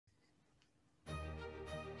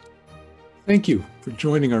Thank you for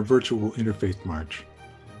joining our virtual Interfaith March.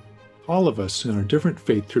 All of us in our different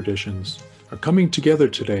faith traditions are coming together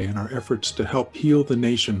today in our efforts to help heal the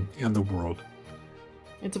nation and the world.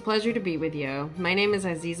 It's a pleasure to be with you. My name is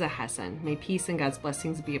Aziza Hasan. May peace and God's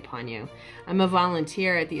blessings be upon you. I'm a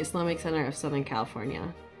volunteer at the Islamic Center of Southern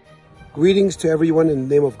California. Greetings to everyone in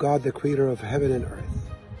the name of God, the creator of heaven and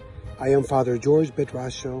earth. I am Father George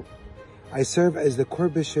Bet-Rasho. I serve as the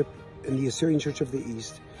Cor-Bishop in the Assyrian Church of the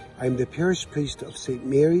East. I am the parish priest of St.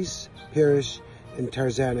 Mary's Parish in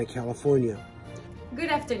Tarzana, California.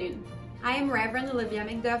 Good afternoon. I am Reverend Olivia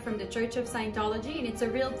McDuff from the Church of Scientology, and it's a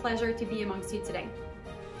real pleasure to be amongst you today.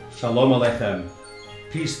 Shalom Aleichem.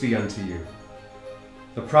 Peace be unto you.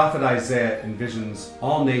 The prophet Isaiah envisions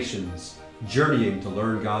all nations journeying to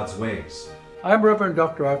learn God's ways. I'm Reverend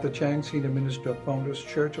Dr. Arthur Chang, Senior Minister of Founders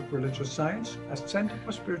Church of Religious Science at Center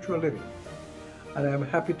for Spiritual Living. And I'm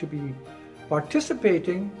happy to be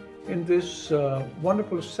participating in this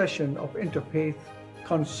wonderful session of interfaith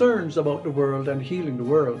concerns about the world and healing the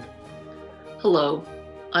world. Hello,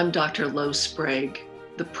 I'm Dr. Lo Sprague,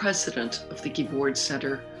 the president of the Guibord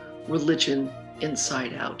Center, Religion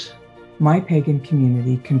Inside Out. My pagan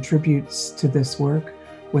community contributes to this work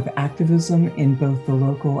with activism in both the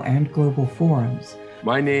local and global forums.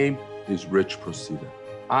 My name is Rich Procida.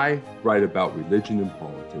 I write about religion and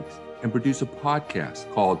politics and produce a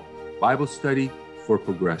podcast called Bible Study for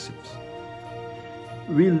Progressives.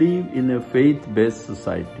 We live in a faith-based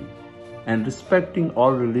society, and respecting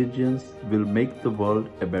all religions will make the world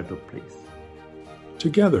a better place.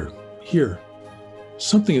 Together, here,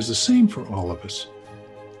 something is the same for all of us.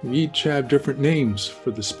 We each have different names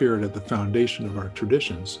for the spirit at the foundation of our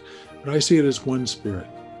traditions, but I see it as one spirit,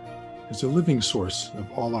 as a living source of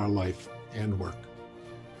all our life and work.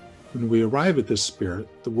 When we arrive at this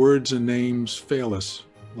spirit, the words and names fail us,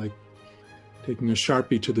 like taking a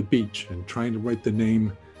Sharpie to the beach and trying to write the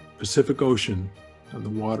name Pacific Ocean on the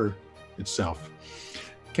water itself.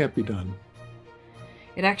 It can't be done.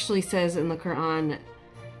 It actually says in the Quran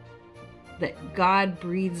that God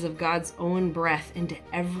breathes of God's own breath into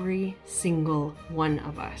every single one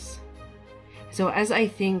of us. So as I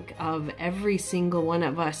think of every single one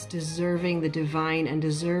of us deserving the divine and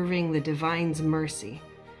deserving the divine's mercy,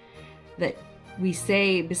 that we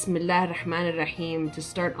say Bismillah ar-Rahman ar-Rahim to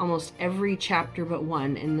start almost every chapter but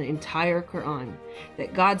one in the entire Quran,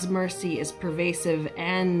 that God's mercy is pervasive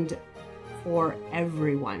and for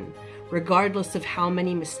everyone, regardless of how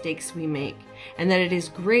many mistakes we make, and that it is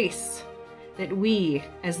grace that we,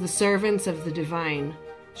 as the servants of the divine,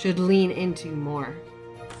 should lean into more.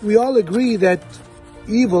 We all agree that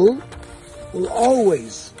evil will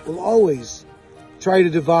always try to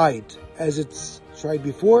divide, as it's tried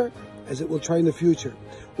before, as it will try in the future.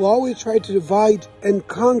 Will always try to divide and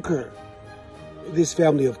conquer this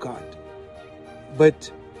family of God.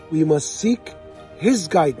 But we must seek His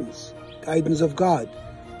guidance of God,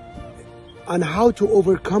 on how to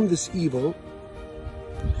overcome this evil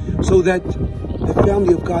so that the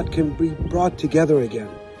family of God can be brought together again.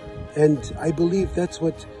 And I believe that's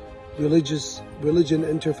what religion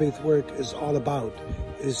interfaith work is all about,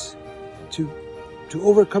 is to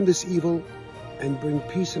overcome this evil and bring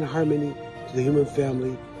peace and harmony to the human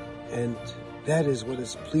family, and that is what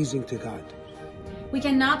is pleasing to God. We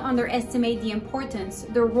cannot underestimate the importance,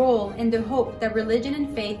 the role, and the hope that religion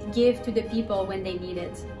and faith give to the people when they need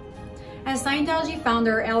it. As Scientology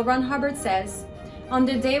founder L. Ron Hubbard says, on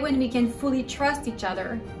the day when we can fully trust each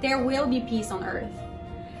other, there will be peace on earth.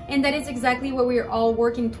 And that is exactly what we are all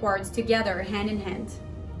working towards together, hand in hand.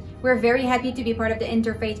 We're very happy to be part of the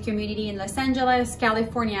interfaith community in Los Angeles,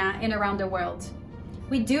 California, and around the world.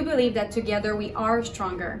 We do believe that together we are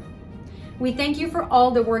stronger. We thank you for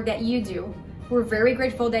all the work that you do. We're very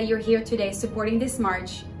grateful that you're here today supporting this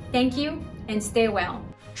march. Thank you, and stay well.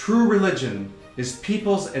 True religion is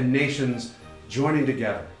peoples and nations joining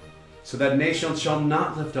together, so that nation shall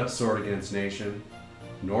not lift up sword against nation,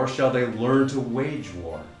 nor shall they learn to wage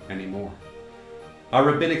war anymore. Our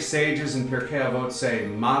rabbinic sages in Pirkei Avot say,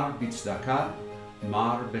 Mar b'tzedakah,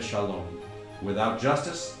 mar b'shalom. Without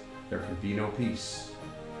justice, there can be no peace.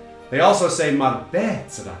 They also say, Mar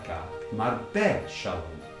b'tzedakah, mar b'shalom.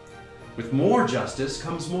 With more justice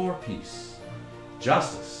comes more peace.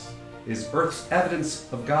 Justice is earth's evidence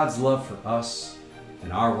of God's love for us,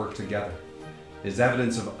 and our work together is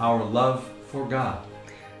evidence of our love for God.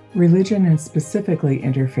 Religion, and specifically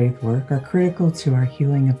interfaith work, are critical to our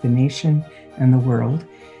healing of the nation and the world,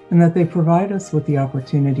 and that they provide us with the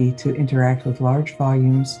opportunity to interact with large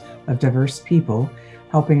volumes of diverse people,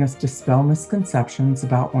 helping us dispel misconceptions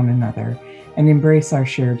about one another and embrace our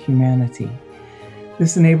shared humanity.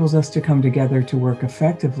 This enables us to come together to work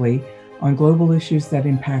effectively on global issues that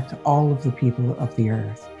impact all of the people of the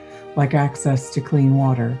earth, like access to clean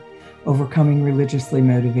water, overcoming religiously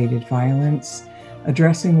motivated violence,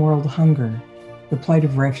 addressing world hunger, the plight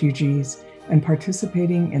of refugees, and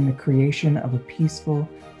participating in the creation of a peaceful,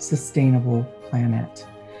 sustainable planet.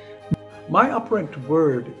 My operant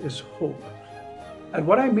word is hope. And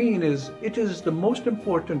what I mean is, it is the most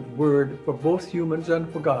important word for both humans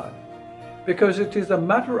and for God, because it is a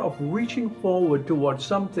matter of reaching forward towards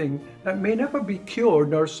something that may never be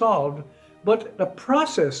cured nor solved, but the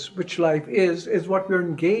process which life is what we're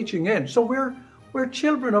engaging in. So we're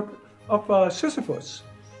children of Sisyphus.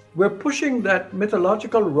 We're pushing that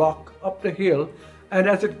mythological rock up the hill, and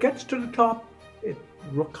as it gets to the top, it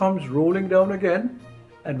comes rolling down again,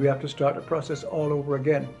 and we have to start the process all over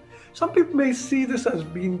again. Some people may see this as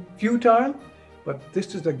being futile, but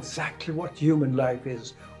this is exactly what human life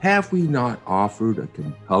is. Have we not offered a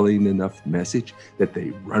compelling enough message that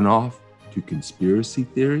they run off to conspiracy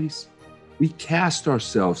theories? We cast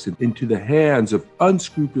ourselves into the hands of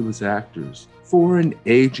unscrupulous actors, foreign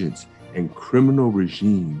agents, and criminal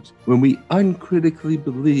regimes when we uncritically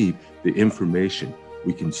believe the information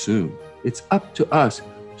we consume. It's up to us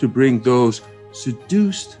to bring those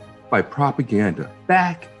seduced by propaganda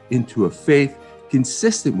back into a faith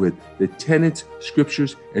consistent with the tenets,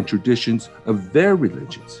 scriptures, and traditions of their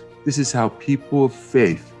religions. This is how people of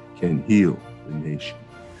faith can heal the nation.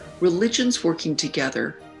 Religions working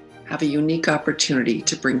together have a unique opportunity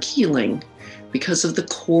to bring healing because of the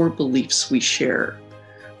core beliefs we share.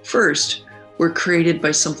 First, we're created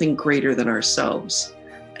by something greater than ourselves.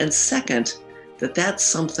 And second, that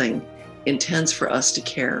something intends for us to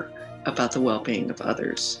care about the well-being of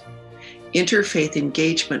others. Interfaith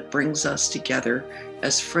engagement brings us together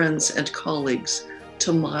as friends and colleagues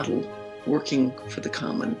to model working for the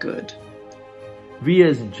common good. We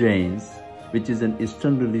as Jains, which is an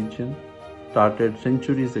Eastern religion started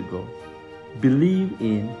centuries ago, believe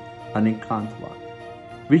in Anekantvad,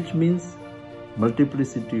 which means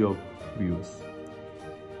multiplicity of views.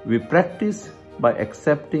 We practice by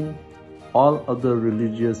accepting all other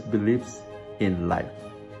religious beliefs in life.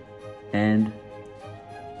 And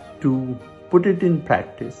to put it in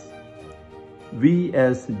practice, we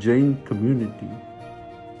as Jain community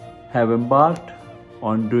have embarked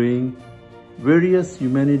on doing various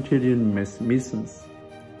humanitarian missions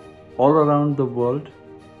all around the world.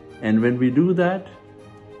 And when we do that,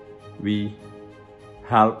 we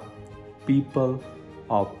help people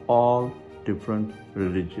of all different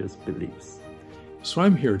religious beliefs. So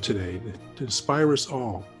I'm here today to inspire us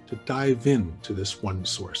all to dive into this one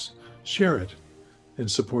source, share it, and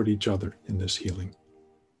support each other in this healing.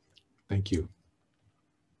 Thank you.